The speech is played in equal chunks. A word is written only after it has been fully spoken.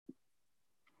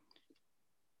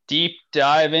deep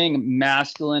diving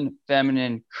masculine,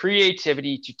 feminine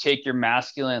creativity to take your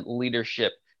masculine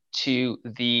leadership to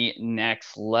the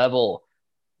next level.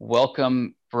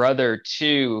 Welcome, brother,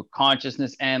 to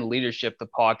Consciousness and Leadership, the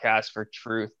podcast for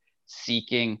truth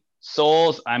seeking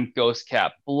souls. I'm Ghost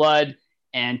Cat Blood,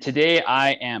 and today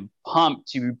I am pumped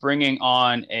to be bringing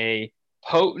on a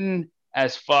potent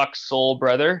as fuck soul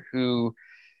brother who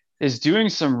is doing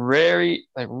some really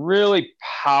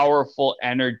powerful,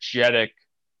 energetic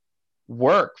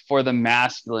work for the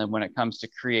masculine when it comes to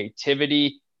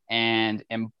creativity and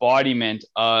embodiment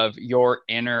of your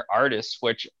inner artist,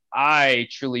 which I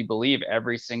truly believe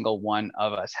every single one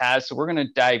of us has. So we're going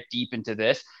to dive deep into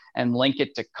this and link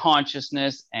it to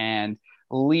consciousness and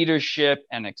leadership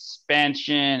and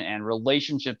expansion and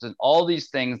relationships and all these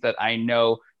things that I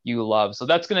know you love. So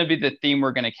that's going to be the theme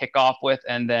we're going to kick off with.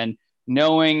 And then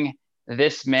knowing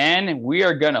this man, we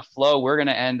are going to flow. We're going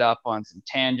to end up on some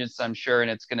tangents, I'm sure,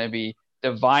 and it's going to be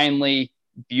divinely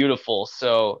beautiful.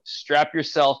 So strap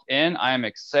yourself in. I am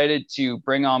excited to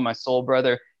bring on my soul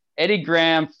brother, Eddie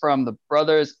Graham from the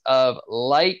Brothers of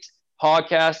Light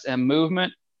podcast and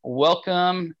movement.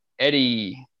 Welcome,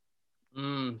 Eddie.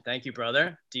 Thank you,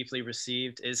 brother. Deeply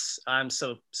received. I'm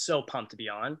so pumped to be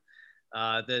on.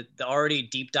 The already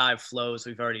deep dive flows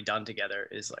we've already done together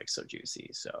is like so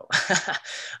juicy. So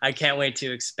I can't wait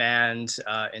to expand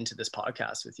into this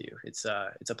podcast with you. It's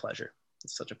a pleasure.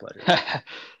 It's such a pleasure.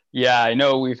 Yeah, I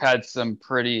know we've had some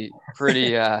pretty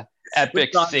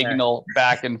epic signal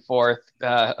back and forth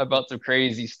about some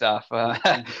crazy stuff.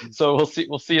 So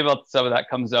we'll see about some of that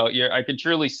comes out. I can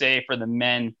truly say for the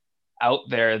men out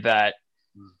there that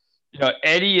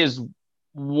Eddie is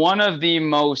one of the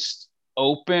most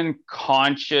open,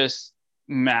 conscious,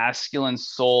 masculine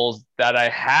souls that I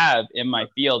have in my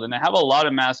field, and I have a lot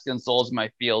of masculine souls in my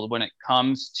field when it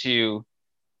comes to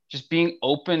just being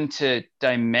open to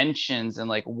dimensions and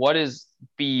like what is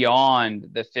beyond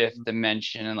the fifth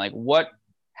dimension and like what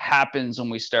happens when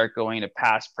we start going to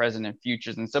past, present, and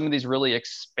futures and some of these really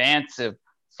expansive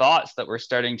thoughts that we're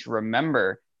starting to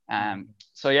remember.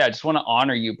 So yeah, I just want to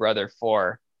honor you, brother,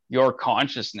 for your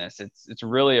consciousness. It's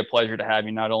really a pleasure to have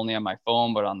you not only on my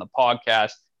phone, but on the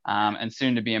podcast and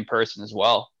soon to be in person as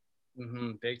well.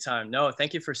 Big time. No,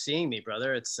 thank you for seeing me,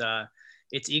 brother.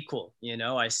 It's equal.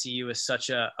 I see you as such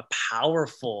a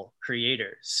powerful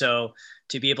creator. So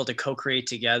to be able to co-create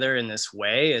together in this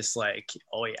way is like,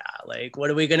 oh yeah, like what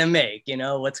are we gonna make?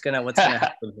 What's gonna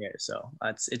happen here? So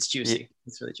it's juicy.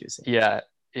 It's really juicy. Yeah,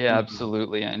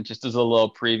 absolutely. And just as a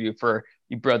little preview for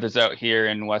you brothers out here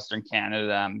in Western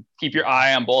Canada, keep your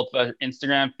eye on both the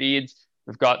Instagram feeds.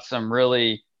 We've got some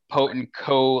really potent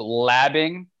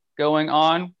collabing going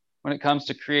on when it comes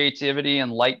to creativity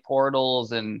and light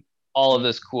portals and all of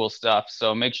this cool stuff.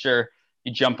 So make sure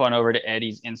you jump on over to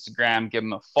Eddie's Instagram, give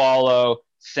him a follow,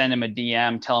 send him a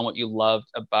DM, tell him what you loved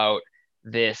about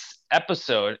this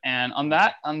episode. And on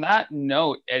that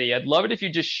note, Eddie, I'd love it if you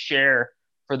just share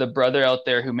for the brother out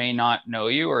there who may not know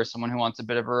you or someone who wants a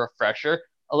bit of a refresher,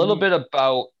 a little bit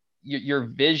about your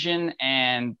vision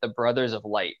and the Brothers of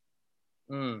Light.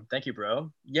 Thank you, bro.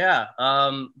 Yeah.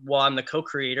 Well, I'm the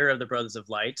co-creator of the Brothers of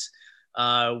Light.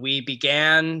 We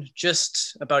began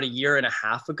just about a year and a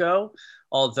half ago,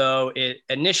 although it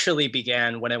initially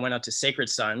began when I went out to Sacred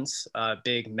Sons,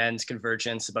 big men's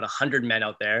convergence, about 100 men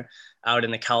out there out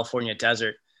in the California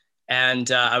desert.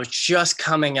 And I was just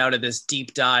coming out of this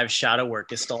deep dive shadow work,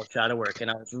 Gestalt shadow work,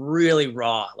 and I was really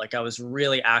raw. Like I was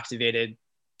really activated,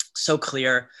 so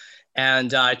clear.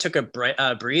 And I took a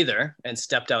breather and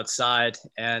stepped outside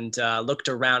and looked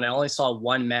around. I only saw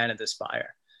one man at this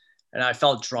fire. And I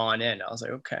felt drawn in. I was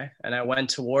like, okay. And I went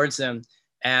towards him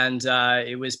and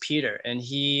it was Peter. And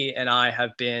he and I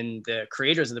have been the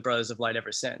creators of the Brothers of Light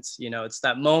ever since. It's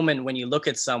that moment when you look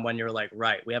at someone, you're like,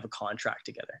 right, we have a contract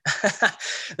together.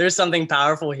 There's something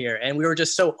powerful here. And we were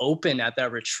just so open at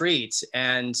that retreat.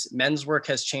 And men's work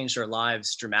has changed our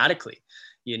lives dramatically,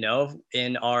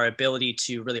 in our ability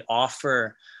to really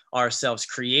offer ourselves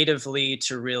creatively,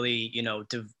 to really,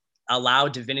 allow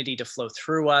divinity to flow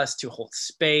through us, to hold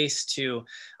space, to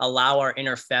allow our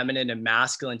inner feminine and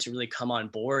masculine to really come on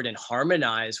board and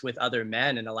harmonize with other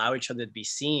men and allow each other to be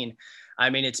seen. I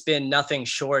mean, it's been nothing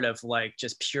short of like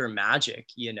just pure magic,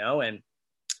 and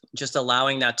just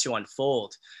allowing that to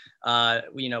unfold.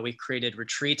 We created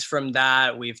retreats from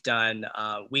that. We've done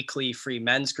weekly free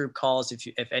men's group calls.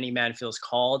 If any man feels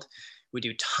called, we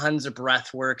do tons of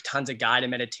breath work, tons of guided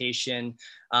meditation,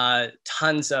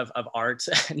 tons of art,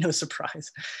 no surprise.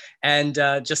 And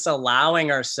just allowing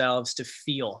ourselves to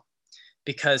feel,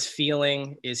 because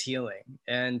feeling is healing.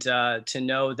 And to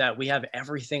know that we have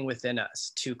everything within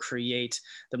us to create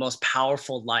the most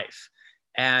powerful life,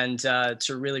 and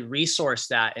to really resource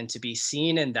that and to be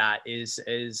seen in that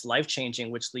is life-changing,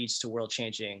 which leads to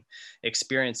world-changing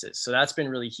experiences. So that's been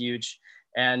really huge.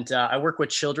 And I work with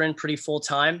children pretty full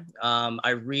time. I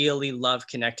really love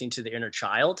connecting to the inner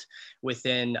child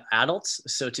within adults.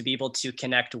 So to be able to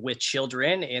connect with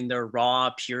children in their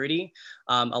raw purity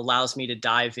allows me to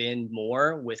dive in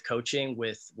more with coaching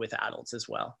with adults as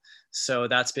well. So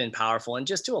that's been powerful. And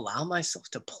just to allow myself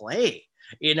to play,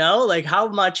 like how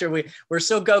much we're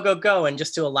so go, and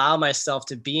just to allow myself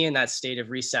to be in that state of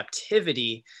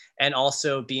receptivity and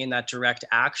also be in that direct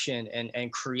action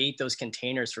and create those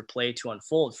containers for play to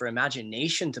unfold, for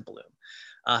imagination to bloom,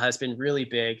 has been really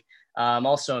big. I'm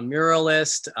also a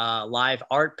muralist, live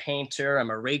art painter. I'm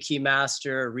a Reiki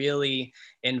master, really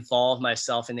involve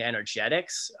myself in the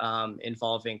energetics,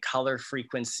 involving color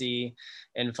frequency,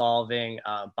 involving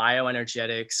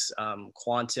bioenergetics,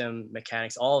 quantum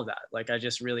mechanics, all of that. Like I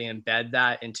just really embed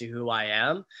that into who I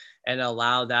am and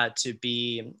allow that to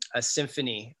be a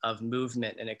symphony of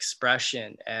movement and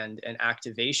expression and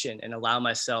activation, and allow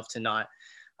myself to not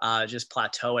just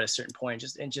plateau at a certain point,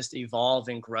 just evolve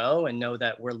and grow and know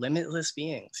that we're limitless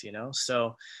beings,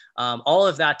 So all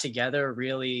of that together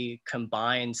really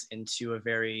combines into a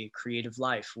very creative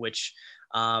life, which,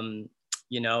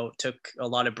 took a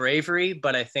lot of bravery,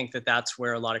 but I think that that's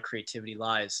where a lot of creativity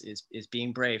lies, is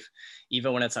being brave,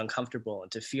 even when it's uncomfortable,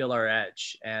 and to feel our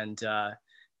edge. And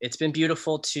it's been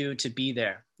beautiful to be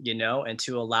there, and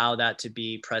to allow that to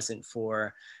be present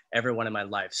for everyone in my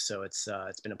life. So it's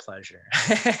been a pleasure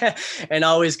and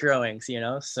always growing,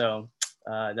 so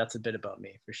that's a bit about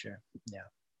me for sure. Yeah.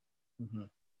 Mm-hmm.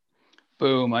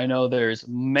 Boom. I know there's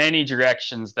many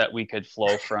directions that we could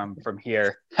flow from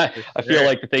here. I feel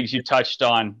like the things you touched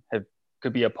on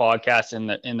could be a podcast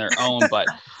in their own, but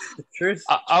Truth.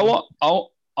 I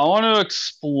want to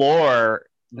explore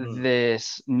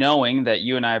this knowing that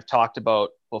you and I have talked about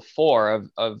before,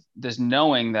 of this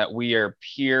knowing that we are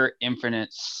pure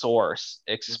infinite source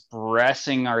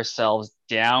expressing ourselves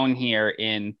down here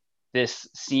in this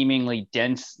seemingly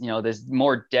dense, this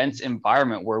more dense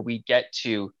environment where we get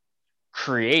to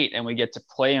create and we get to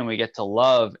play and we get to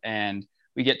love and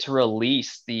we get to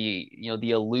release the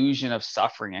illusion of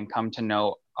suffering and come to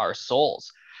know our souls.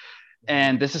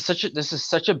 And this is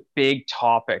such a big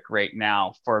topic right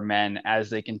now for men as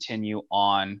they continue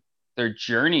on their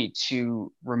journey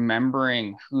to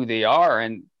remembering who they are,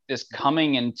 and this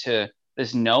coming into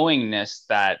this knowingness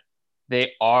that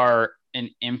they are an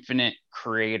infinite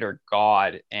creator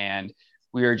God, and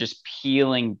we are just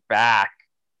peeling back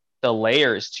the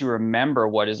layers to remember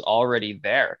what is already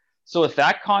there. So with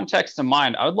that context in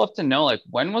mind, I would love to know, like,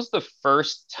 when was the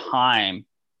first time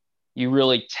you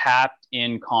really tapped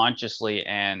in consciously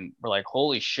and were like,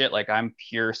 holy shit, like I'm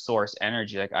pure source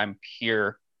energy, like I'm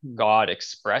pure God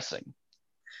expressing?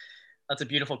 That's a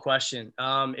beautiful question.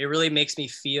 It really makes me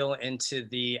feel into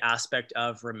the aspect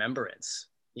of remembrance,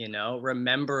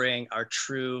 remembering our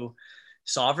true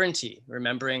sovereignty,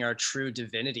 remembering our true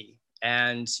divinity.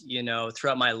 And,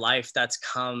 throughout my life, that's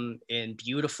come in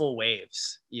beautiful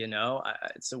waves,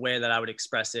 it's a way that I would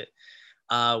express it.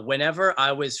 Whenever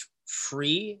I was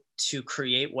free to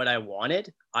create what I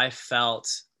wanted, I felt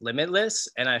limitless,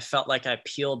 and I felt like I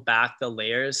peeled back the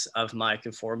layers of my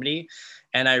conformity,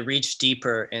 and I reached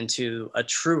deeper into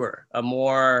a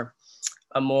more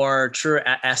truer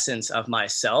essence of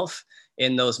myself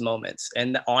in those moments.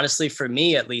 And honestly, for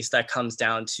me, at least, that comes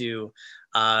down to,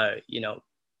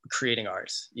 creating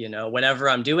art. Whenever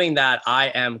I'm doing that, I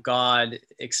am God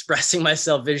expressing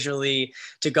myself visually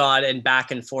to God, and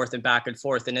back and forth and back and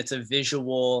forth. And it's a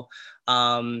visual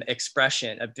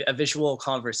expression, a visual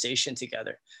conversation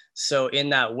together. So in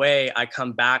that way, I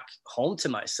come back home to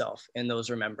myself in those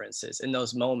remembrances, in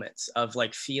those moments of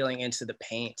like feeling into the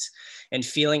paint and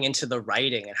feeling into the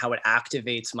writing, and how it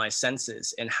activates my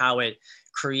senses and how it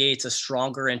creates a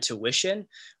stronger intuition,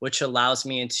 which allows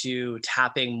me into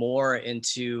tapping more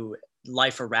into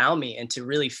life around me, and to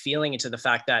really feeling into the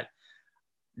fact that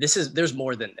there's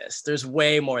more than this. There's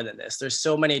way more than this. There's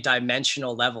so many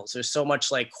dimensional levels. There's so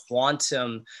much like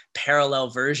quantum parallel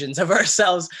versions of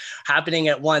ourselves happening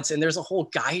at once. And there's a whole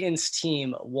guidance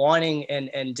team wanting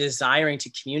and desiring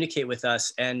to communicate with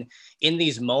us. And in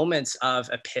these moments of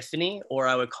epiphany, or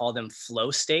I would call them flow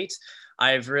states,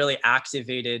 I've really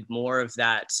activated more of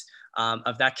that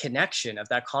connection, of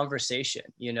that conversation,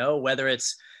 whether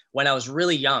it's when I was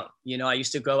really young, I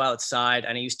used to go outside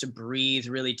and I used to breathe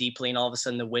really deeply, and all of a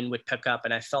sudden the wind would pick up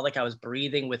and I felt like I was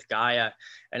breathing with Gaia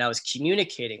and I was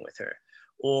communicating with her.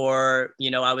 Or, you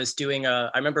know, I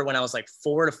remember when I was like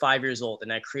 4 to 5 years old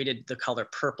and I created the color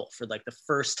purple for like the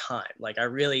first time. Like I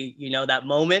really, you know, that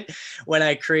moment when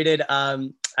I created,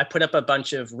 I put up a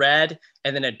bunch of red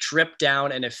and then it dripped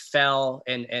down and it fell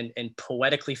and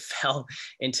poetically fell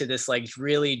into this like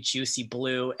really juicy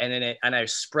blue. And then I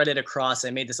spread it across,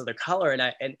 I made this other color.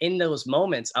 And in those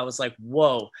moments, I was like,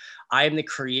 whoa, I am the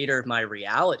creator of my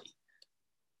reality.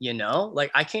 You know, like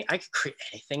I can create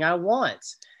anything I want.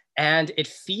 And it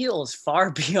feels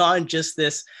far beyond just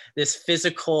this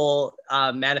physical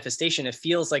manifestation. It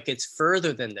feels like it's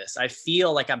further than this. I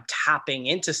feel like I'm tapping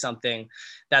into something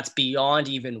that's beyond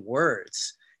even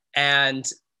words. And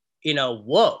you know,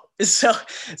 whoa. So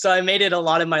I made it a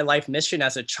lot of my life mission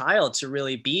as a child to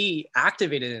really be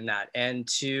activated in that and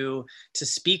to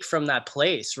speak from that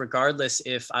place, regardless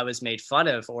if I was made fun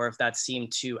of or if that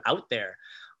seemed too out there.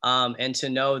 And to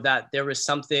know that there was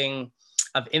something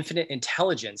of infinite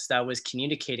intelligence that was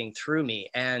communicating through me.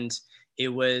 And it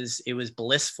was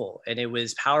blissful and it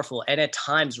was powerful and at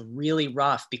times really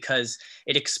rough because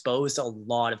it exposed a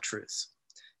lot of truths.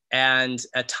 And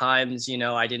at times, you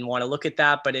know, I didn't want to look at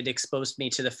that, but it exposed me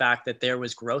to the fact that there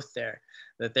was growth there,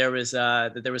 that there was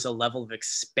a level of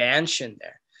expansion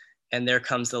there. And there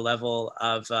comes the level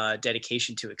of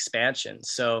dedication to expansion.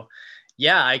 So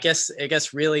yeah, I guess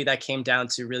really that came down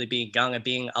to really being young and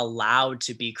being allowed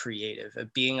to be creative,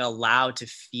 of being allowed to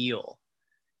feel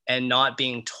and not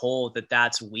being told that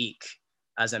that's weak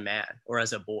as a man or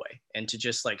as a boy, and to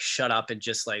just like shut up and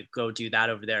just like go do that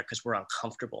over there because we're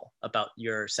uncomfortable about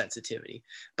your sensitivity.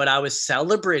 But I was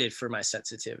celebrated for my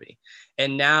sensitivity.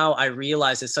 And now I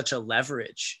realize it's such a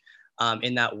leverage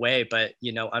in that way. But,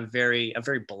 you know, I'm very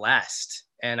blessed.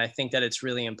 And I think that it's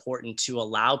really important to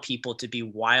allow people to be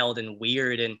wild and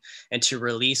weird and to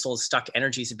release those stuck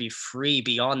energies and be free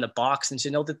beyond the box and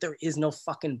to know that there is no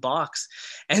fucking box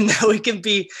and that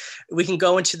we can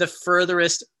go into the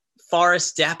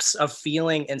farthest depths of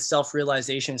feeling and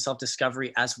self-realization,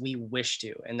 self-discovery as we wish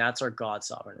to. And that's our God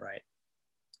sovereign right.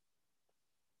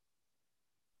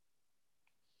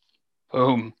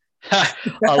 Boom.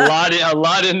 a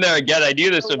lot in there. Again, I knew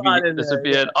this would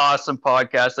be an awesome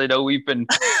podcast. I know we've been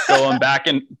going back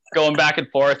and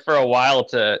forth for a while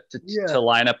to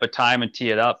line up a time and tee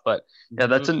it up. But yeah,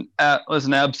 that's was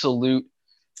an absolute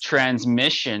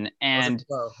transmission. And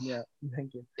yeah,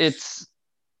 thank you. It's,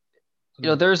 you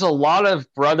know, there's a lot of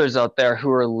brothers out there who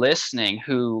are listening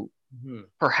who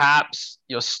perhaps,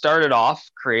 you know, started off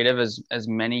creative as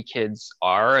many kids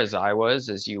are, as I was,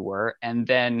 as you were, and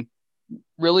then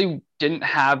really didn't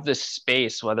have this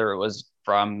space, whether it was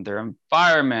from their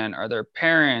environment or their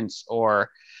parents or,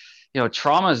 you know,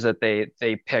 traumas that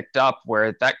they picked up,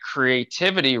 where that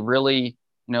creativity really,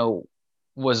 you know,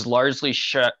 was largely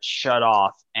shut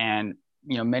off. And,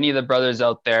 you know, many of the brothers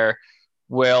out there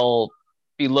will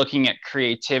be looking at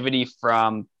creativity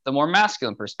from the more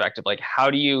masculine perspective. Like, how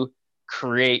do you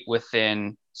create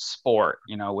within sport,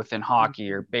 you know, within hockey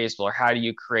or baseball, or how do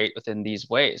you create within these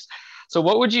ways? So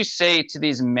what would you say to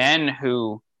these men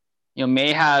who, you know,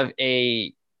 may have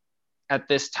at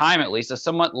this time, at least, a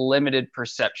somewhat limited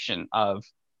perception of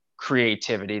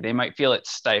creativity? They might feel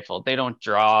it's stifled. They don't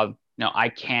draw, you know, I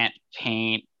can't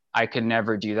paint, I could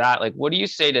never do that. Like, what do you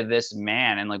say to this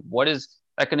man? And like, what is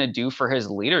that going to do for his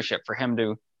leadership, for him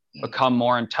to become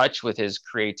more in touch with his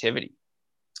creativity?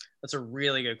 That's a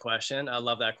really good question. I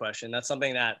love that question. That's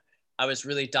something that I was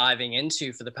really diving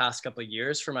into for the past couple of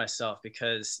years for myself,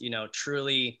 because, you know,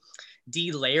 truly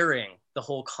delayering the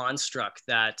whole construct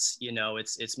that, you know,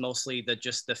 it's mostly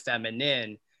just the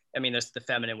feminine. I mean, there's the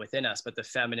feminine within us, but the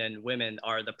feminine women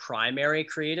are the primary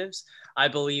creatives. I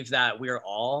believe that we're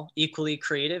all equally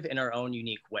creative in our own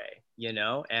unique way, you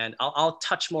know, and I'll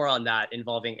touch more on that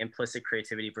involving implicit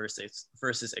creativity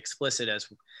versus explicit, as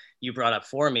you brought up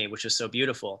for me, which is so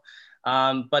beautiful.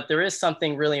 But there is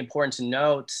something really important to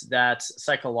note, that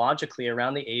psychologically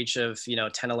around the age of, you know,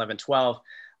 10, 11, 12,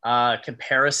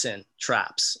 comparison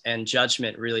traps and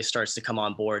judgment really starts to come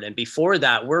on board. And before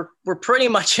that, we're pretty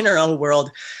much in our own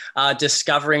world,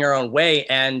 discovering our own way.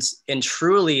 And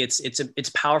truly it's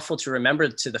powerful to remember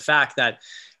to the fact that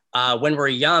when we're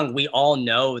young, we all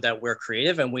know that we're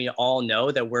creative and we all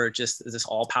know that we're just this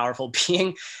all powerful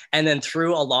being. And then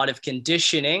through a lot of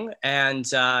conditioning and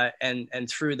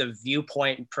through the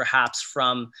viewpoint, perhaps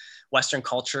from Western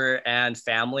culture and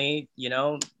family, you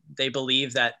know, they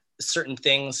believe that certain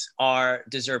things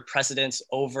deserve precedence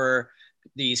over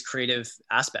these creative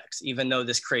aspects, even though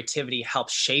this creativity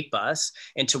helps shape us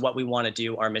into what we want to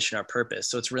do, our mission, our purpose.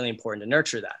 So it's really important to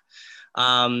nurture that.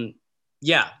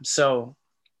 So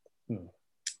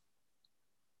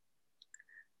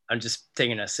I'm just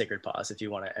taking a sacred pause if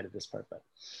you want to edit this part, but.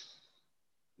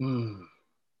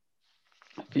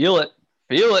 Feel it.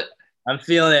 Feel it. I'm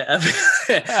feeling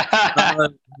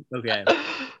it. Okay.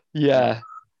 Yeah.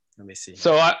 Let me see.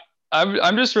 So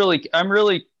I'm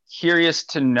really curious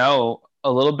to know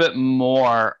a little bit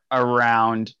more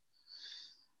around,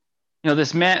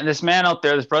 this man out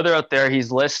there, this brother out there,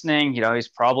 he's listening, he's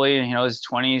probably, his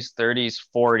 20s, 30s,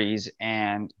 40s,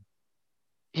 and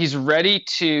he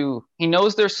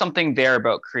knows there's something there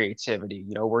about creativity.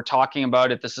 We're talking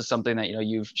about it. This is something that,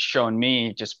 you've shown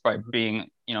me just by being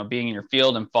in your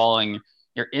field and following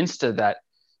your Insta, that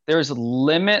there's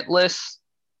limitless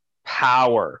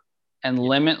power and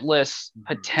limitless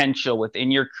potential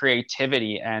within your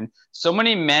creativity. And so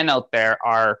many men out there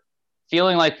are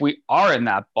feeling like we are in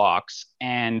that box,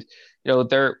 and you're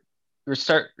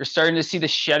starting to see the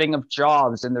shedding of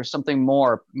jobs, and there's something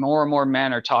more and more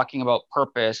men are talking about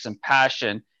purpose and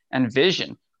passion and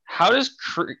vision. How does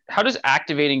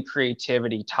activating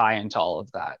creativity tie into all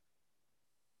of that?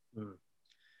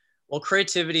 Well,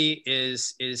 creativity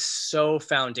is so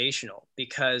foundational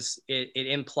because it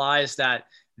implies that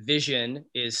vision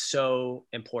is so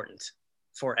important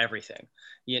for everything.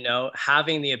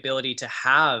 Having the ability to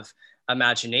have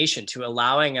imagination, to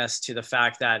allowing us to the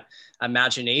fact that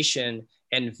imagination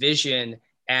and vision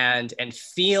and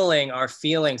feeling our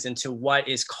feelings into what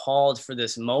is called for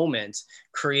this moment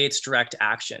creates direct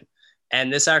action.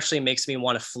 And this actually makes me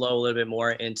want to flow a little bit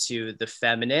more into the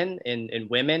feminine in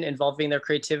women involving their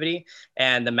creativity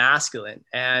and the masculine.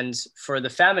 And for the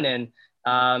feminine,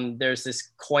 there's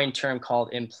this coined term called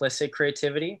implicit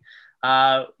creativity,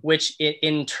 which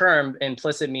in term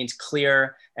implicit means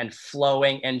clear and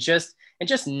flowing and just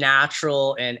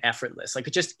natural and effortless. Like,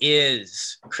 it just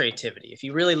is creativity. If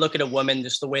you really look at a woman,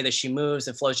 just the way that she moves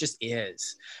and flows just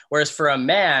is. Whereas for a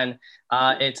man,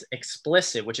 it's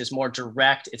explicit, which is more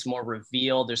direct. It's more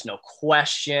revealed. There's no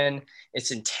question. Its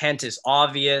intent is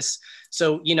obvious.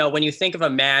 So, when you think of a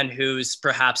man who's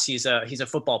perhaps he's a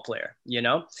football player,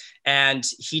 and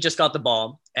he just got the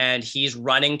ball and he's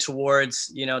running towards,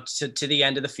 to the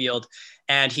end of the field,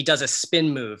 and he does a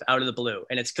spin move out of the blue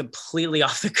and it's completely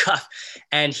off the cuff,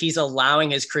 and he's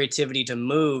allowing his creativity to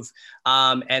move.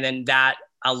 And then that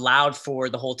allowed for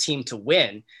the whole team to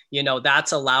win.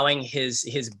 That's allowing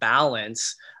his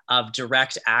balance of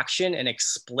direct action and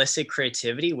explicit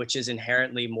creativity, which is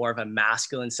inherently more of a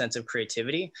masculine sense of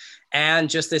creativity, and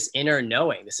just this inner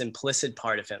knowing, this implicit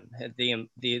part of him,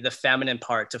 the feminine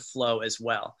part to flow as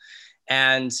well.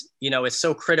 And, it's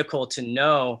so critical to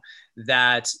know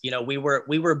that, we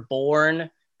were born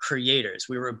creators.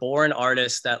 We were born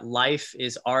artists, that life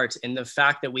is art. And the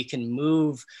fact that we can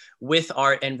move with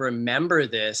art and remember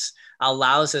this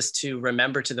allows us to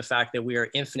remember to the fact that we are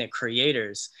infinite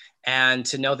creators, and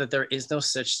to know that there is no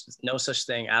such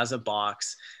thing as a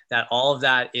box, that all of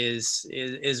that is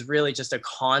really just a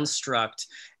construct.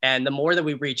 And the more that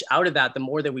we reach out of that, the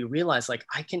more that we realize, like,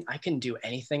 I can do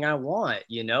anything I want,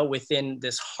 within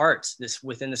this heart,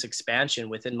 within this expansion,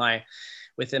 within my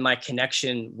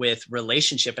connection with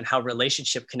relationship, and how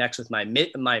relationship connects with my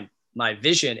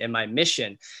vision and my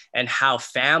mission, and how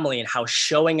family and how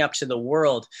showing up to the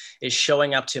world is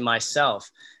showing up to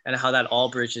myself, and how that all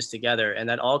bridges together. And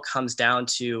that all comes down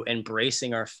to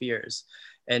embracing our fears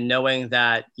and knowing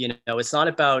that, it's not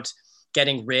about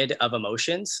getting rid of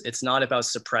emotions. It's not about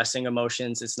suppressing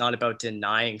emotions. It's not about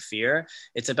denying fear.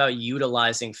 It's about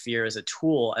utilizing fear as a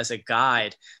tool, as a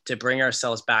guide to bring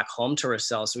ourselves back home to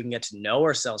ourselves, so we can get to know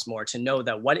ourselves more, to know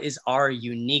that what is our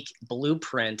unique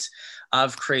blueprint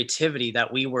of creativity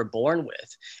that we were born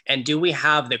with. And do we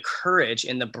have the courage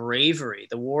and the bravery,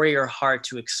 the warrior heart,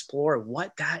 to explore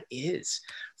what that is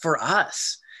for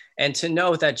us? And to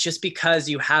know that just because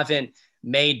you haven't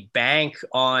made bank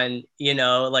on,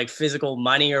 like physical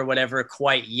money or whatever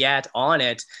quite yet on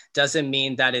it, doesn't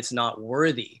mean that it's not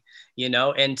worthy.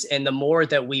 And the more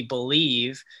that we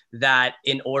believe that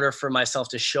in order for myself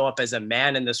to show up as a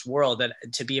man in this world, that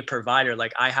to be a provider,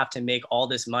 like I have to make all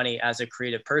this money as a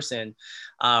creative person,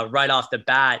 right off the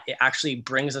bat, it actually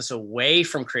brings us away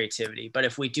from creativity. But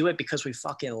if we do it because we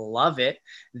fucking love it,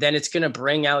 then it's going to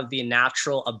bring out the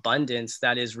natural abundance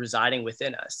that is residing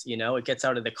within us. It gets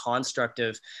out of the construct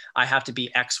of, I have to be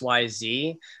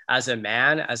XYZ as a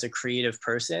man, as a creative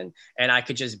person, and I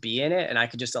could just be in it and I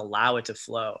could just allow it to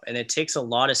flow. And it takes a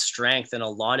lot of strength and a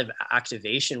lot of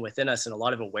activation within us, and a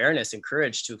lot of awareness and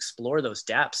courage to explore those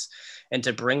depths and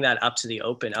to bring that up to the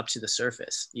open, up to the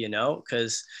surface,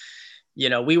 because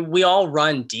we all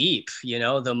run deep,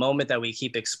 the moment that we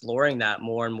keep exploring that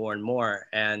more and more and more,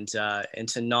 and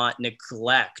to not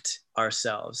neglect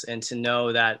ourselves, and to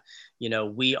know that,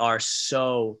 we are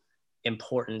so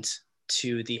important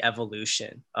to the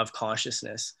evolution of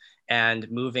consciousness and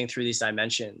moving through these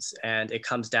dimensions. And it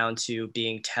comes down to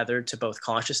being tethered to both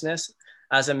consciousness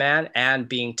as a man and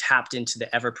being tapped into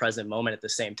the ever-present moment at the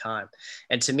same time.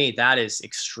 And to me, that is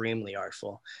extremely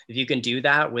artful. If you can do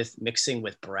that with mixing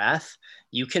with breath,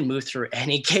 you can move through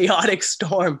any chaotic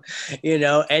storm,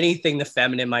 anything the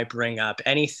feminine might bring up,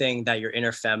 anything that your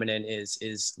inner feminine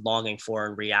is longing for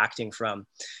and reacting from.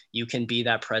 You can be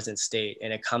that present state,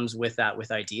 and it comes with that,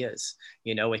 with ideas,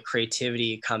 with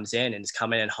creativity comes in, and it's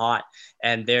coming in hot,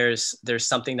 and there's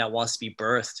something that wants to be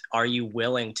birthed. Are you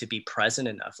willing to be present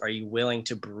enough? Are you willing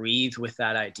to breathe with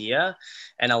that idea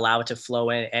and allow it to flow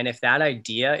in? And if that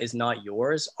idea is not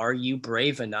yours, are you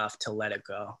brave enough to let it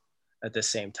go? At the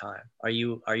same time, are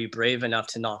you brave enough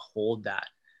to not hold that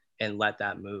and let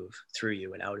that move through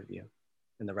you and out of you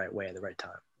in the right way at the right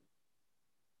time?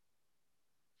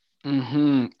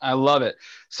 I love it.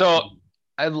 So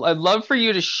I'd love for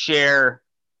you to share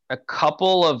a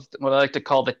couple of what I like to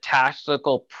call the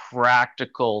tactical,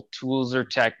 practical tools or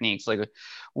techniques. Like,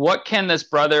 what can this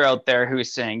brother out there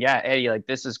who's saying, yeah, Eddie, like,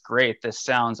 this is great, this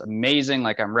sounds amazing,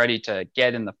 like, I'm ready to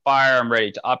get in the fire, I'm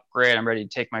ready to upgrade, I'm ready to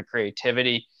take my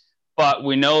creativity. But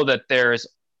we know that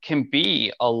can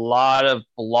be a lot of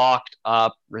blocked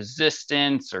up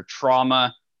resistance or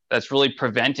trauma that's really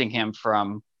preventing him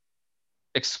from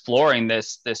exploring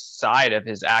this side of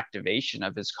his activation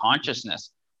of his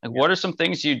consciousness. Like, what are some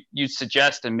things you'd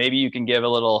suggest, and maybe you can give a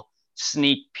little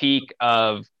sneak peek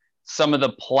of some of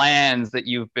the plans that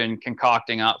you've been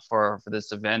concocting up for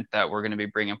this event that we're going to be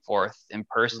bringing forth in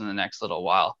person in the next little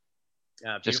while.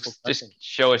 Just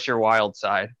show us your wild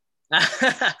side.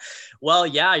 Well,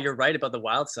 yeah, you're right about the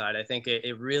wild side. I think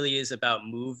it really is about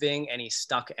moving any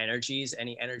stuck energies,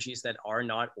 any energies that are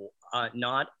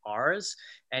not ours,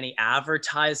 any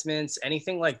advertisements,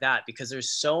 anything like that, because there's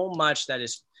so much that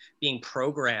is being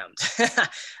programmed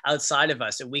outside of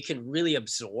us, and we can really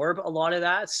absorb a lot of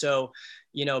that. So,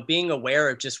 being aware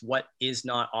of just what is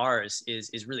not ours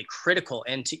is really critical.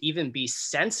 And to even be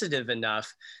sensitive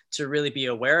enough to really be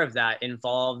aware of that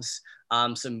involves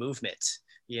some movement.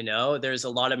 There's a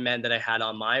lot of men that I had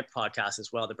on my podcast as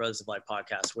well, the Brothers of Light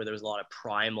podcast, where there's a lot of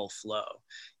primal flow,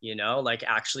 like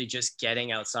actually just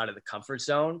getting outside of the comfort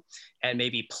zone and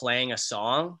maybe playing a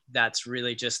song that's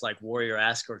really just like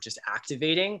warrior-esque or just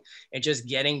activating and just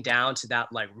getting down to that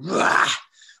like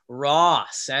raw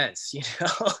sense,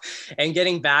 and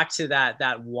getting back to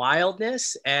that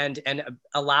wildness and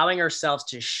allowing ourselves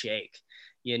to shake.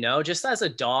 Just as a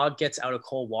dog gets out of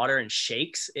cold water and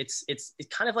shakes, it's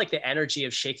kind of like the energy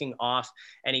of shaking off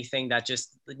anything that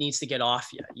just needs to get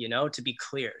off you, to be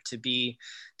clear, to be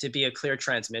a clear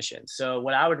transmission. So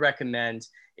what I would recommend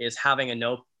is having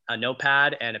a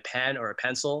notepad and a pen or a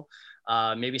pencil,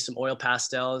 maybe some oil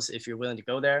pastels if you're willing to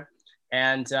go there,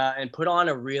 and put on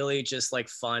a really just like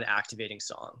fun activating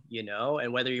song,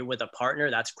 and whether you're with a partner,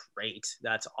 that's great,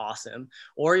 that's awesome,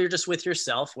 or you're just with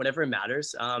yourself, whatever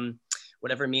matters.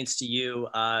 Whatever it means to you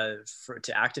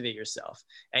to activate yourself,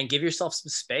 and give yourself some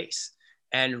space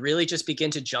and really just begin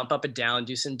to jump up and down,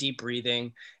 do some deep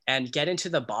breathing and get into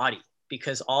the body,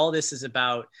 because all this is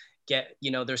about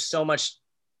there's so much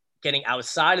getting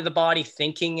outside of the body,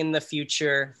 thinking in the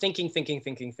future, thinking.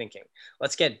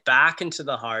 Let's get back into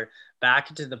the heart, back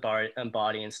into the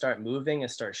body, and start moving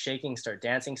and start shaking, start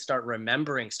dancing, start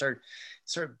remembering, start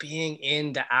being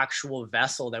in the actual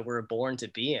vessel that we're born to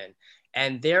be in.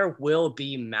 And there will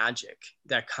be magic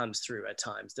that comes through at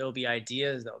times. There'll be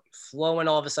ideas that'll be flowing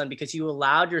all of a sudden because you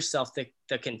allowed yourself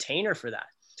the container for that.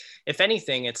 If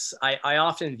anything, I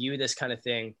often view this kind of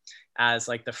thing as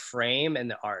like the frame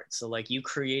and the art. So like you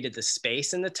created the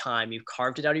space and the time, you've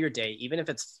carved it out of your day, even if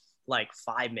it's like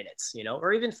 5 minutes,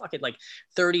 or even fuck it, like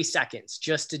 30 seconds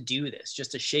just to do this,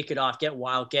 just to shake it off, get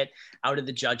wild, get out of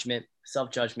the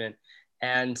self-judgment.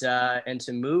 And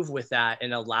to move with that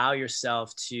and allow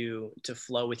yourself to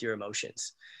flow with your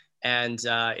emotions. And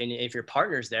if your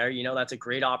partner's there, that's a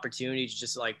great opportunity to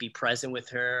just like be present with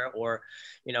her or,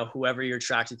 whoever you're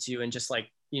attracted to, and just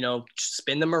like,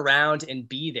 spin them around and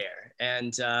be there.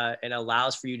 And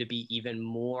allows for you to be even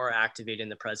more activated in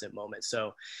the present moment.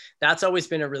 So that's always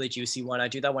been a really juicy one. I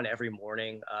do that one every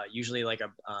morning, usually like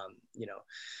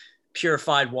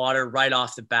purified water right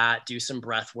off the bat, do some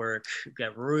breath work,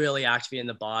 get really activated in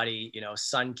the body,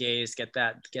 sun gaze, get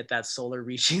that solar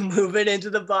reaching movement into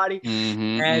the body,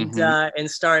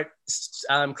 and start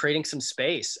creating some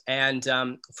space. And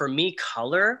for me,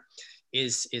 color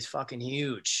is fucking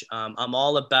huge. I'm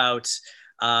all about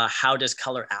how does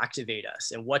color activate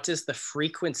us, and what does the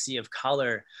frequency of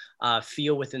color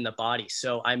feel within the body.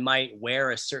 So I might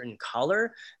wear a certain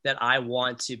color that I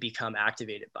want to become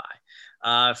activated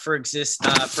by. For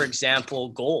example,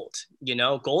 gold.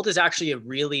 Gold is actually a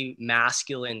really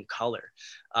masculine color.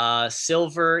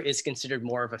 Silver is considered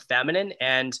more of a feminine.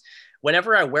 And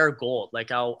whenever I wear gold,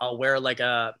 like I'll wear like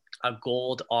a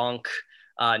gold ankh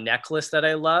necklace that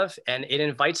I love, and it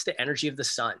invites the energy of the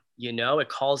sun. It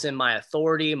calls in my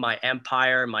authority, my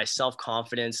empire, my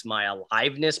self-confidence, my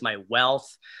aliveness, my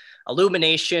wealth,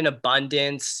 illumination,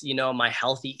 abundance, my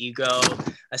healthy ego,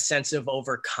 a sense of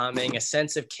overcoming, a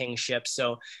sense of kingship.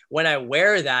 So when I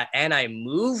wear that and I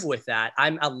move with that,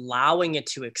 I'm allowing it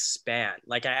to expand.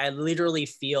 Like I literally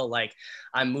feel like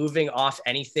I'm moving off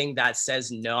anything that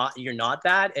says not, you're not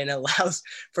that, and allows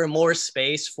for more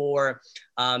space for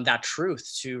that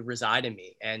truth to reside in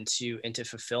me and to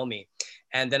fulfill me.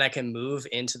 And then I can move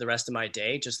into the rest of my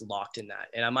day just locked in that.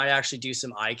 And I might actually do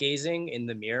some eye gazing in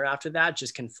the mirror after that,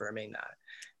 just confirming that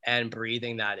and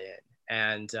breathing that in.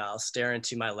 And I'll stare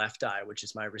into my left eye, which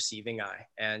is my receiving eye,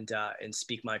 and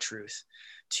speak my truth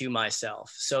to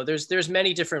myself. So there's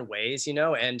many different ways,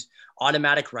 and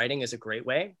automatic writing is a great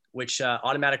way, which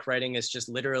automatic writing is just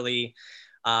literally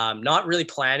not really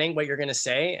planning what you're going to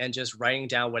say and just writing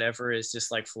down whatever is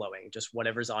just like flowing, just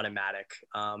whatever's automatic.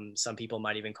 Some people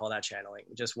might even call that channeling,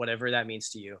 just whatever that means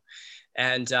to you.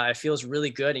 And it feels really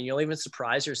good. And you'll even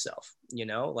surprise yourself,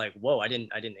 like, whoa, I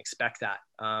didn't expect that.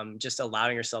 Just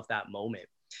allowing yourself that moment,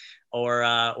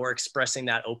 or expressing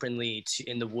that openly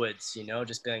in the woods,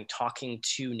 just talking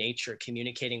to nature,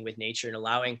 communicating with nature, and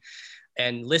allowing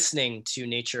and listening to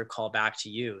nature call back to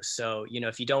you. So,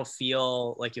 if you don't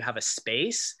feel like you have a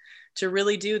space to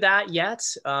really do that yet,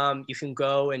 you can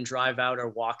go and drive out or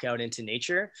walk out into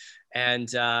nature.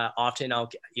 And often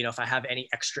if I have any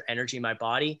extra energy in my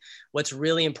body, what's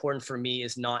really important for me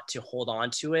is not to hold on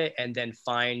to it and then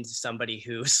find somebody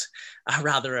who's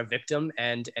rather a victim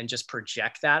and just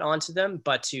project that onto them,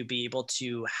 but to be able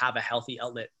to have a healthy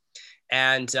outlet.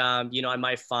 And, I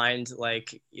might find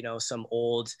some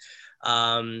old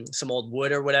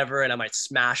wood or whatever, and I might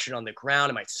smash it on the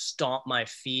ground. I might stomp my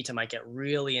feet. I might get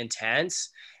really intense,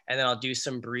 and then I'll do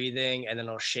some breathing, and then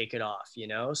I'll shake it off,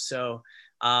 So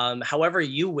however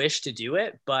you wish to do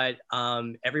it, but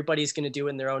everybody's going to do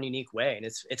it in their own unique way. And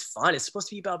it's fun. It's supposed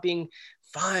to be about being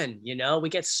fun. We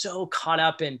get so caught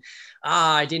up in,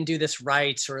 I didn't do this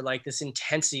right, or like this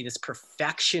intensity, this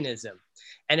perfectionism.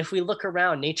 And if we look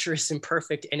around, nature is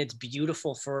imperfect, and it's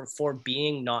beautiful for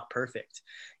being not perfect.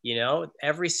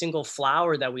 Every single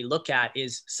flower that we look at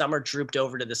some are drooped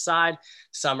over to the side,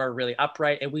 some are really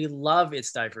upright, and we love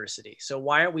its diversity. So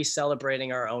why aren't we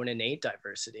celebrating our own innate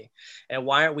diversity? And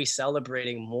why aren't we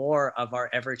celebrating more of our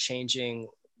ever-changing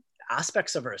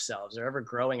aspects of ourselves, or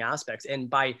ever-growing aspects? And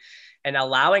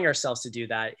allowing ourselves to do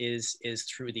that is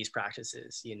through these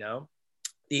practices,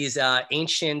 these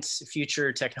ancient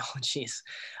future technologies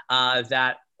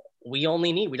that we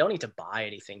only need. We don't need to buy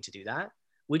anything to do that.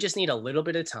 We just need a little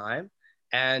bit of time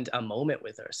and a moment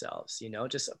with ourselves,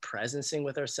 just a presencing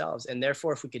with ourselves. And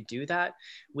therefore, if we could do that,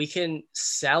 we can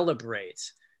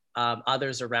celebrate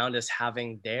others around us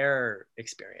having their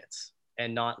experience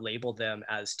and not label them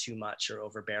as too much or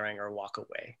overbearing or walk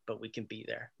away. But we can be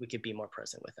there. We can be more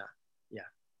present with that. Yeah.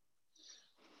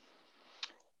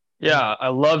 Yeah, I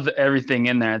love everything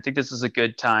in there. I think this is a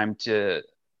good time to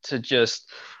just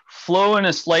flow in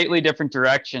a slightly different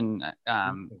direction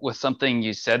with something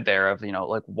you said there of,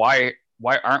 like, why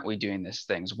aren't we doing these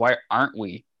things? Why aren't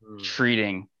we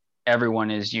treating everyone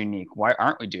as unique? Why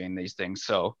aren't we doing these things?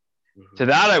 So to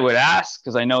that, I would ask,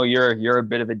 because I know you're a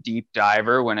bit of a deep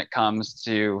diver when it comes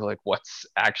to like what's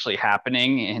actually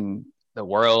happening in the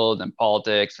world and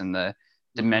politics and the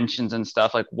dimensions and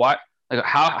stuff. Like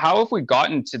how have we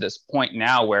gotten to this point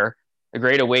now where the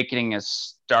Great Awakening is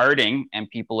starting and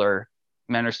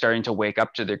men are starting to wake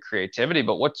up to their creativity?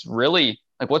 But what's really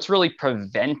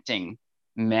preventing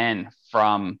men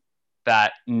from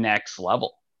that next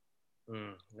level?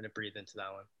 I'm going to breathe into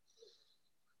that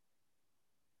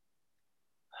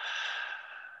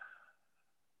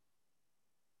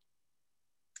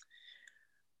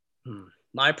one.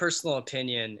 My personal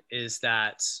opinion is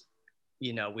that,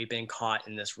 we've been caught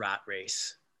in this rat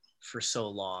race for so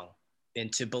long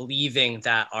into believing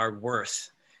that our worth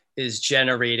is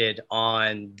generated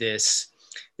on this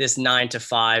 9 to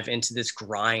 5, into this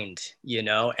grind,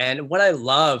 And what I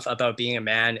love about being a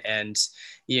man and,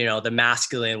 the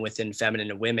masculine within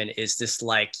feminine and women is this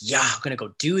like, yeah, I'm going to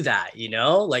go do that,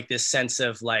 like this sense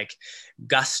of like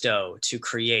gusto to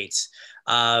create.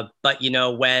 But,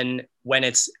 when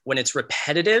it's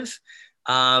repetitive,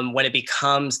 when it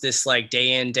becomes this like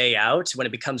day in, day out, when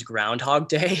it becomes Groundhog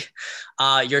Day,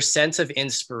 your sense of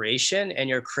inspiration and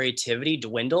your creativity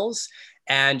dwindles,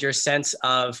 and your sense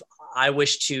of, I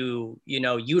wish to,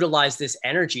 utilize this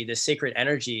energy, this sacred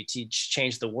energy to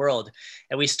change the world.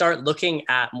 And we start looking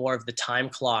at more of the time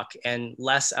clock and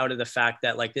less out of the fact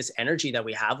that like this energy that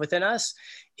we have within us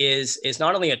is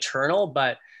not only eternal,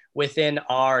 but within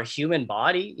our human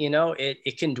body,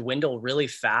 it can dwindle really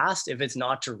fast if it's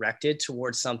not directed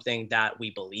towards something that we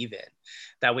believe in,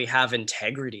 that we have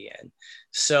integrity in.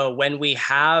 So when we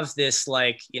have this,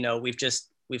 like,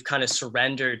 we've kind of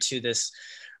surrendered to this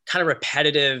kind of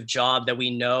repetitive job that we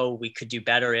know we could do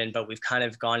better in, but we've kind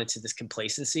of gone into this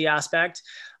complacency aspect,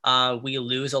 we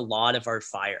lose a lot of our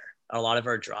fire, a lot of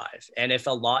our drive. And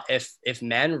if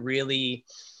men really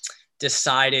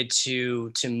decided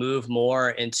to move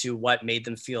more into what made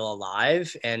them feel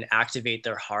alive and activate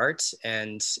their heart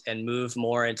and move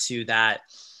more into that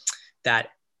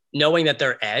knowing that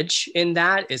their edge in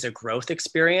that is a growth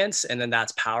experience, and then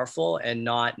that's powerful, and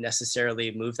not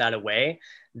necessarily move that away,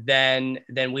 then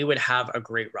we would have a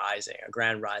great rising, a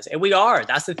grand rising. And we are,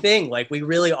 that's the thing, like we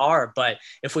really are. But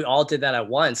if we all did that at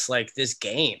once, like this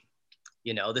game,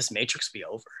 this matrix be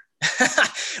over.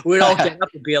 We'd all get up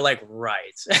and be like,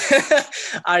 right.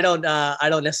 I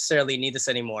don't necessarily need this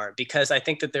anymore, because I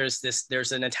think that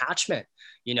there's an attachment,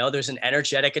 there's an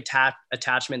energetic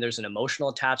attachment, there's an emotional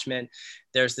attachment,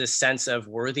 there's this sense of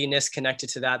worthiness connected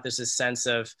to that. There's this sense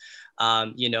of,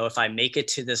 if I make it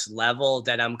to this level,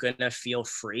 that I'm going to feel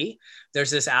free.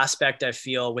 There's this aspect I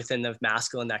feel within the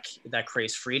masculine that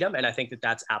craves freedom. And I think that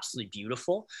that's absolutely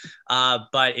beautiful.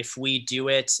 But if we do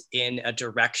it in a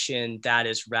direction that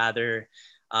is rather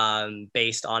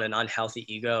based on an unhealthy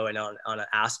ego and on an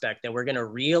aspect, then we're going to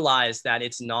realize that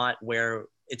it's not where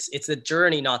it's the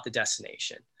journey, not the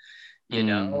destination.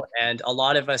 And a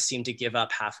lot of us seem to give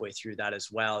up halfway through that as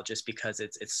well, just because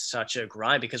it's such a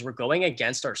grind, because we're going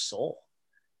against our soul.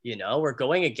 We're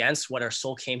going against what our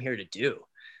soul came here to do.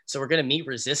 So we're going to meet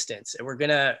resistance, and we're going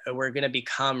to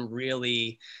become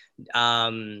really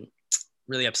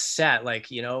really upset. Like,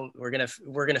 we're going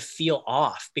to feel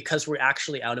off because we're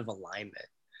actually out of alignment.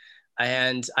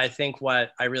 And I think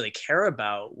what I really care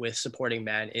about with supporting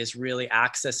men is really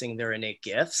accessing their innate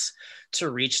gifts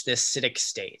to reach this Siddhic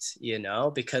state,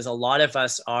 because a lot of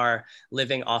us are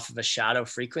living off of a shadow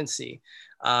frequency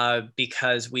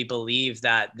because we believe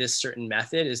that this certain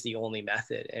method is the only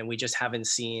method. And we just haven't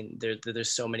seen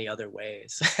there's so many other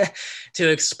ways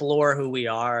to explore who we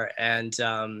are. And,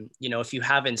 if you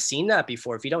haven't seen that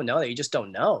before, if you don't know that, you just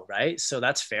don't know. Right. So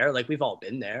that's fair. Like, we've all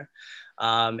been there.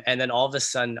 And then all of a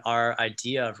sudden our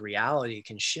idea of reality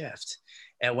can shift.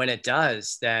 And when it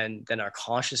does, then our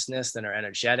consciousness, then our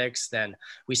energetics, then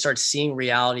we start seeing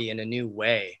reality in a new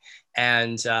way.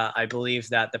 And I believe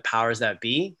that the powers that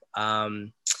be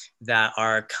that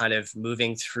are kind of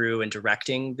moving through and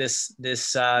directing this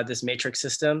matrix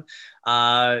system,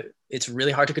 it's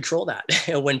really hard to control that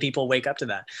when people wake up to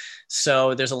that.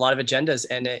 So there's a lot of agendas,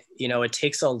 and it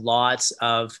takes a lot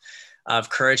of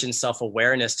courage and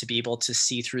self-awareness to be able to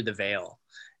see through the veil.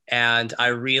 And I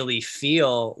really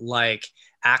feel like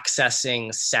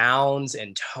accessing sounds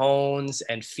and tones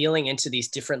and feeling into these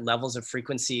different levels of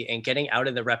frequency and getting out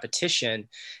of the repetition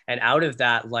and out of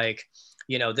that, like,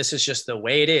 this is just the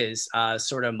way it is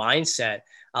sort of mindset,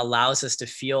 allows us to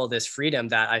feel this freedom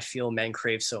that I feel men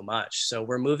crave so much. So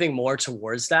we're moving more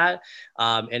towards that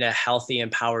in a healthy,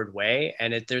 empowered way.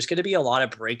 And there's going to be a lot of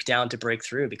breakdown to break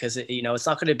through, because it's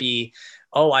not going to be,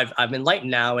 oh, I've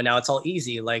enlightened now and now it's all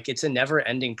easy. Like, it's a never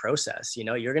ending process.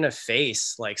 You're going to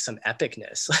face like some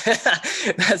epicness.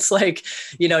 That's like,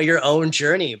 your own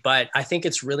journey. But I think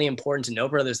it's really important to know,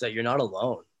 brothers, that you're not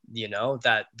alone.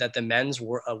 That the men's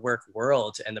work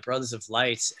world and the Brothers of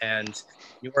Light and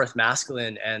New Earth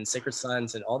Masculine and Sacred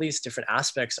Sons and all these different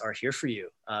aspects are here for you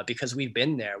because we've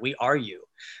been there. We are you,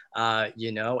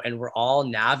 and we're all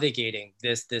navigating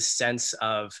this sense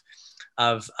of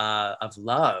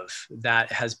love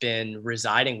that has been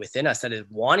residing within us, that is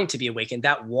wanting to be awakened,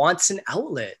 that wants an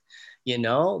outlet.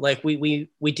 Like we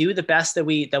do the best that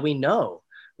we know,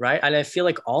 right? And I feel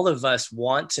like all of us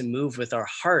want to move with our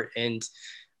heart, and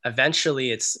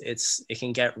eventually it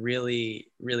can get really,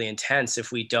 really intense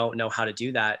if we don't know how to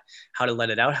do that, how to let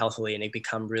it out healthily, and it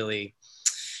become really,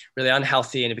 really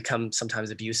unhealthy, and it becomes sometimes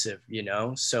abusive,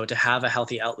 So to have a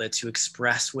healthy outlet to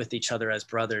express with each other as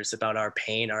brothers about our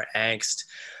pain, our angst,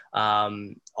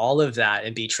 all of that,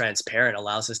 and be transparent,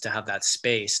 allows us to have that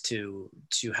space to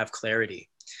have clarity.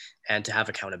 and to have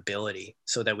accountability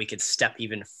so that we could step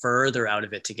even further out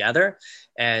of it together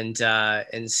and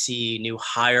see new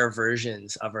higher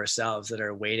versions of ourselves that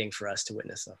are waiting for us to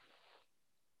witness them.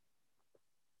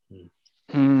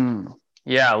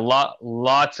 Yeah,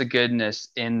 lots of goodness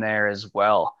in there as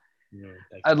well.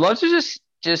 I'd love to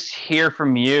just hear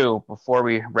from you before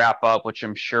we wrap up, which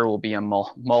I'm sure will be a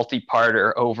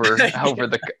multi-parter over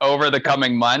the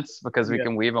coming months, because we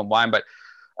can weave and wind. But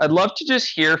I'd love to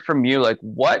just hear from you,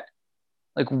 what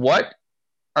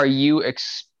are you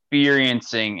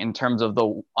experiencing in terms of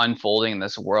the unfolding in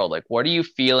this world? Like, what are you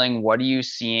feeling? What are you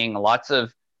seeing?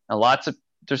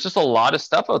 There's just a lot of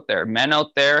stuff out there. Men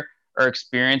out there are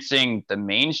experiencing the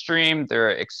mainstream.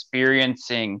 They're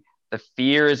experiencing the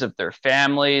fears of their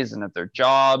families and of their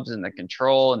jobs and the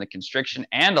control and the constriction.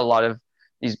 And a lot of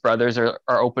these brothers are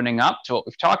opening up to what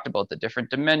we've talked about, the different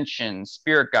dimensions,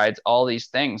 spirit guides, all these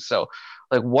things. So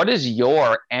what is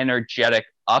your energetic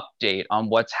update on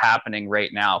what's happening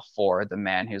right now for the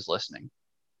man who's listening?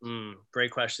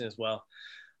 Great question as well.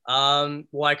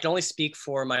 Well, I can only speak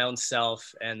for my own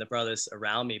self and the brothers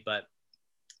around me, but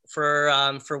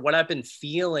for what I've been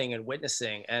feeling and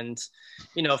witnessing, and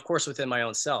of course within my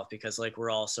own self, because we're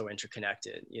all so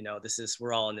interconnected,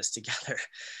 we're all in this together,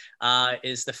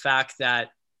 is the fact that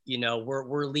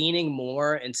we're leaning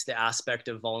more into the aspect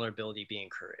of vulnerability being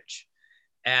courage.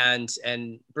 And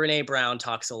Brene Brown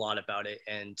talks a lot about it,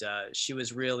 and she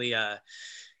was really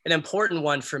an important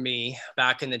one for me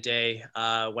back in the day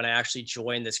when I actually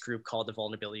joined this group called the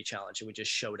Vulnerability Challenge, and we just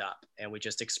showed up and we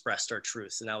just expressed our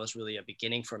truths, and that was really a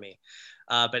beginning for me.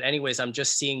 But anyways, I'm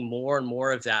just seeing more and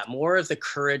more of that, more of the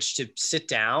courage to sit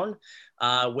down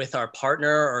with our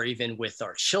partner, or even with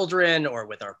our children or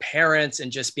with our parents,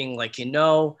 and just being like,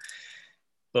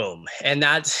 boom. And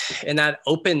that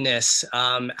openness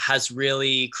has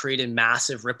really created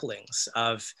massive ripplings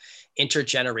of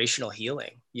intergenerational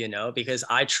healing, because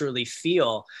I truly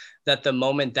feel that the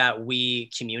moment that we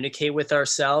communicate with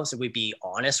ourselves, we be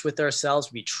honest with ourselves,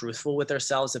 be truthful with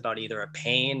ourselves about either a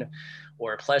pain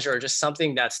or a pleasure, or just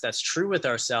something that's true with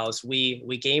ourselves,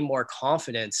 we gain more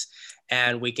confidence,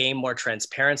 and we gain more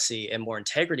transparency and more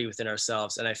integrity within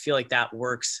ourselves. And I feel like that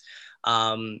works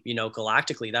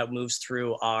galactically. That moves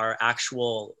through our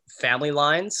actual family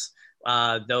lines,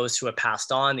 those who have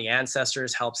passed on, the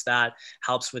ancestors, helps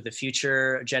with the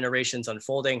future generations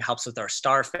unfolding, helps with our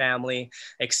star family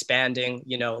expanding,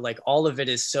 all of it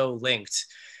is so linked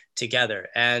together.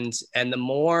 And the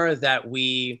more that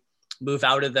we move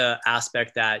out of the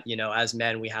aspect that, as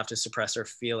men, we have to suppress our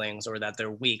feelings, or that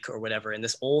they're weak or whatever, and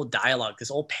this old dialogue,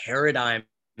 this old paradigm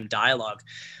dialogue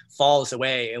falls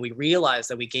away, and we realize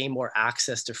that we gain more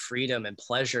access to freedom and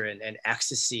pleasure and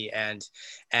ecstasy, and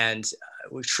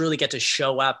we truly get to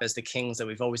show up as the kings that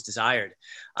we've always desired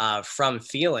from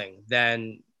feeling,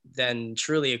 then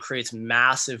truly it creates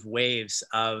massive waves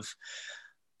of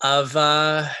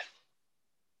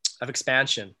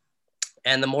expansion.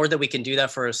 And the more that we can do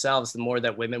that for ourselves, the more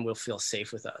that women will feel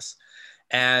safe with us.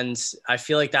 And I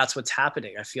feel like that's what's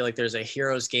happening. I feel like there's a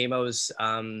heroes gamos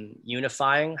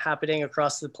unifying happening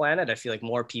across the planet. I feel like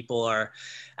more people are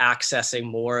accessing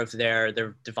more of their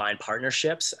divine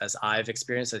partnerships, as I've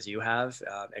experienced, as you have,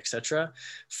 etc.,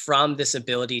 from this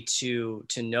ability to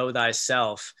know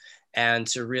thyself, and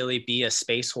to really be a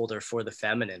space holder for the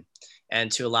feminine, and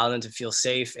to allow them to feel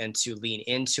safe, and to lean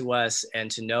into us,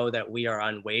 and to know that we are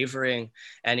unwavering.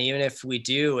 And even if we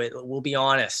do, we'll be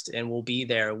honest, and we'll be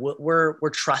there. We're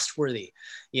trustworthy.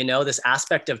 This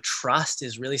aspect of trust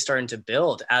is really starting to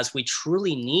build, as we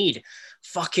truly need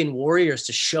fucking warriors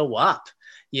to show up.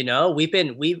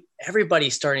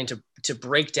 Everybody's starting to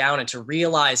break down and to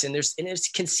realize, and it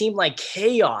can seem like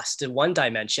chaos to one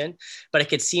dimension, but it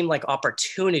could seem like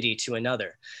opportunity to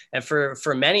another. And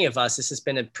for many of us, this has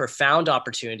been a profound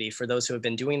opportunity for those who have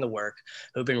been doing the work,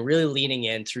 who've been really leaning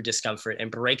in through discomfort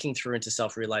and breaking through into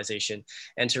self-realization,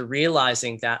 and to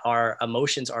realizing that our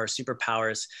emotions are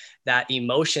superpowers, that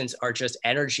emotions are just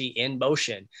energy in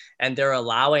motion, and they're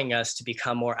allowing us to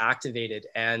become more activated,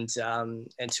 and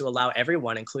to allow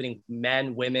everyone, including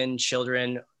men, women,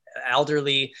 children,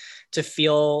 elderly, to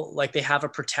feel like they have a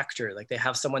protector, like they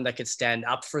have someone that could stand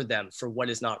up for them for what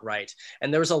is not right.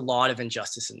 And there's a lot of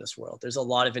injustice in this world. There's a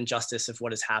lot of injustice of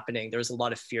what is happening. There's a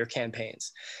lot of fear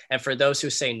campaigns. And for those who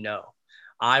say, no,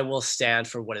 I will stand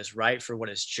for what is right, for what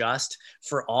is just,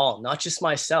 for all, not just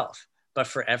myself, but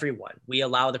for everyone. We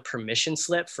allow the permission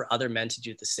slip for other men to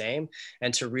do the same,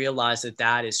 and to realize that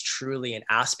that is truly an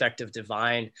aspect of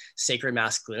divine sacred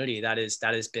masculinity that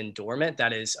has been dormant,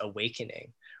 that is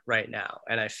awakening right now.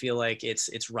 And I feel like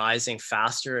it's rising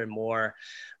faster and more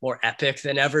epic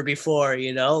than ever before,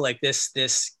 like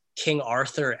this King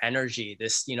Arthur energy,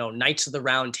 this, Knights of the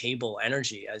Round Table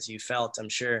energy, as you felt, I'm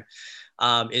sure,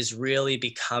 is really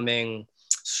becoming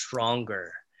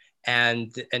stronger.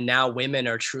 And now women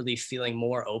are truly feeling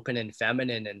more open and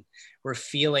feminine, and we're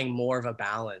feeling more of a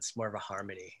balance, more of a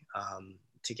harmony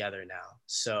together now.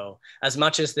 So as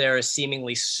much as there is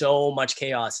seemingly so much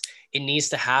chaos, it needs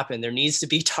to happen. There needs to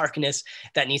be darkness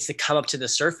that needs to come up to the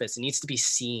surface. It needs to be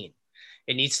seen.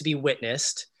 It needs to be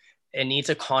witnessed. It needs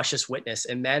a conscious witness.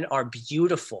 And men are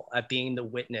beautiful at being the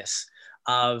witness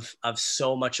of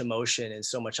so much emotion and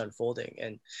so much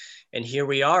unfolding. And here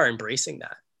we are embracing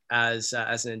that as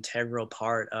an integral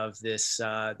part of this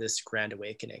grand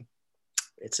awakening.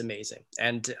 It's amazing.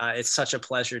 And it's such a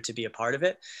pleasure to be a part of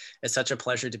it. It's such a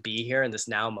pleasure to be here in this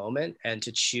now moment and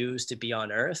to choose to be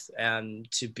on earth and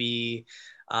to be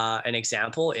an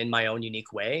example in my own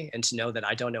unique way, and to know that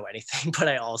I don't know anything, but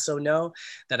I also know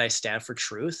that I stand for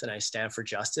truth, and I stand for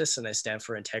justice, and I stand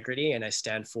for integrity, and I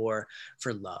stand for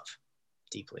love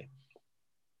deeply.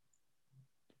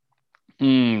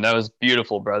 That was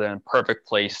beautiful, brother, and perfect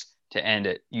place to end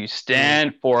it. You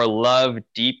stand for love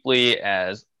deeply,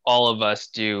 as all of us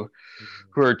do,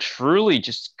 who are truly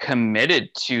just committed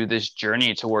to this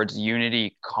journey towards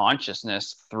unity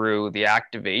consciousness through the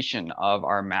activation of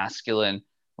our masculine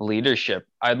leadership.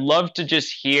 I'd love to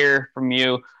just hear from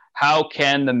you. How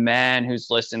can the man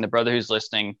who's listening, the brother who's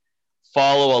listening,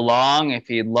 follow along if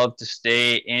he'd love to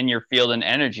stay in your field and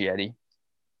energy, Eddie?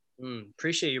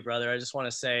 Appreciate you, brother. I just want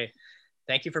to say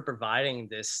thank you for providing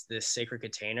this sacred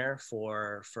container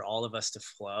for all of us to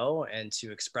flow and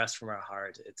to express from our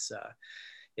heart.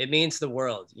 It means the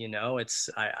world,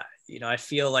 I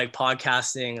feel like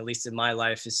podcasting, at least in my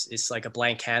life, is like a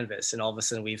blank canvas, and all of a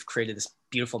sudden we've created this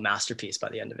beautiful masterpiece by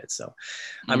the end of it. So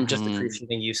I'm just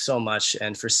appreciating you so much,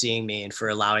 and for seeing me and for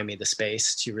allowing me the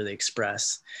space to really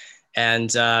express.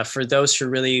 And for those who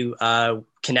really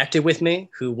connected with me,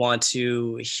 who want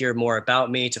to hear more about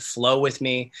me, to flow with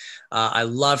me, I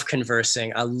love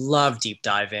conversing. I love deep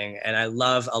diving, and I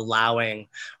love allowing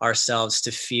ourselves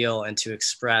to feel and to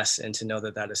express, and to know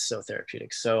that that is so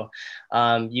therapeutic. So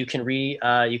you can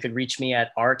reach me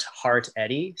at Art Heart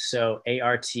Eddie. So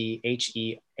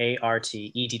ARTHEARTEDDY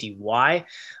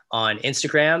on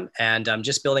Instagram. And I'm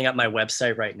just building up my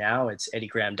website right now. It's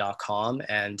eddiegraham.com.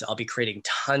 And I'll be creating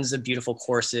tons of beautiful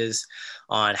courses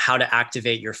on how to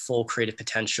activate your full creative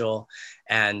potential,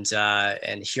 and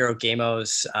Hiro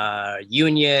Gamo's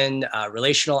union,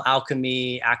 relational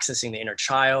alchemy, accessing the inner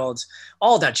child,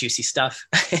 all that juicy stuff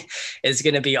is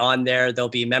going to be on there. There'll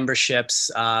be memberships.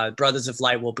 Brothers of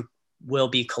Light will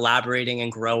be collaborating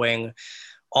and growing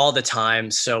all the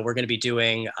time. So we're going to be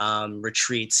doing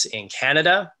retreats in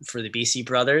Canada for the BC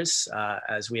brothers,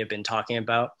 as we have been talking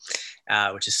about,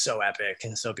 which is so epic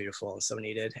and so beautiful and so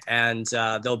needed. And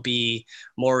there'll be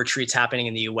more retreats happening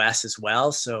in the US as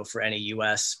well. So for any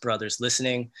US brothers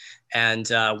listening, and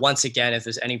once again, if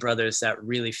there's any brothers that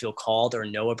really feel called or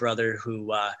know a brother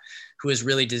who is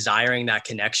really desiring that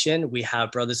connection, we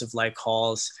have Brothers of Light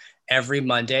calls every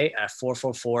Monday at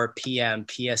 4:44 p.m.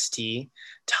 PST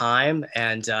time,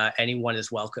 and anyone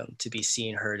is welcome to be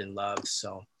seen, heard, and loved.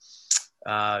 So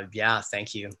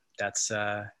thank you. That's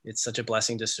it's such a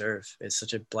blessing to serve. It's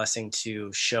such a blessing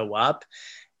to show up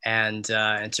and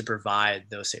to provide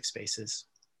those safe spaces.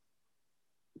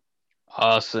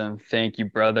 Awesome. Thank you,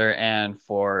 brother. And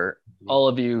for all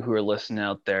of you who are listening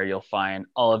out there, you'll find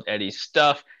all of Eddie's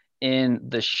stuff in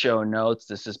the show notes.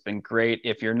 This has been great.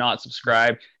 If you're not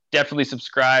subscribed, definitely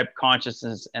subscribe.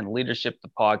 Consciousness and Leadership, the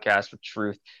podcast for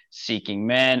truth seeking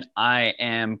men. I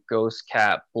am Ghost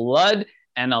Cat Blood,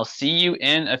 and I'll see you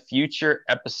in a future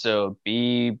episode.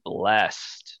 Be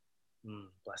blessed.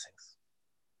 Blessings.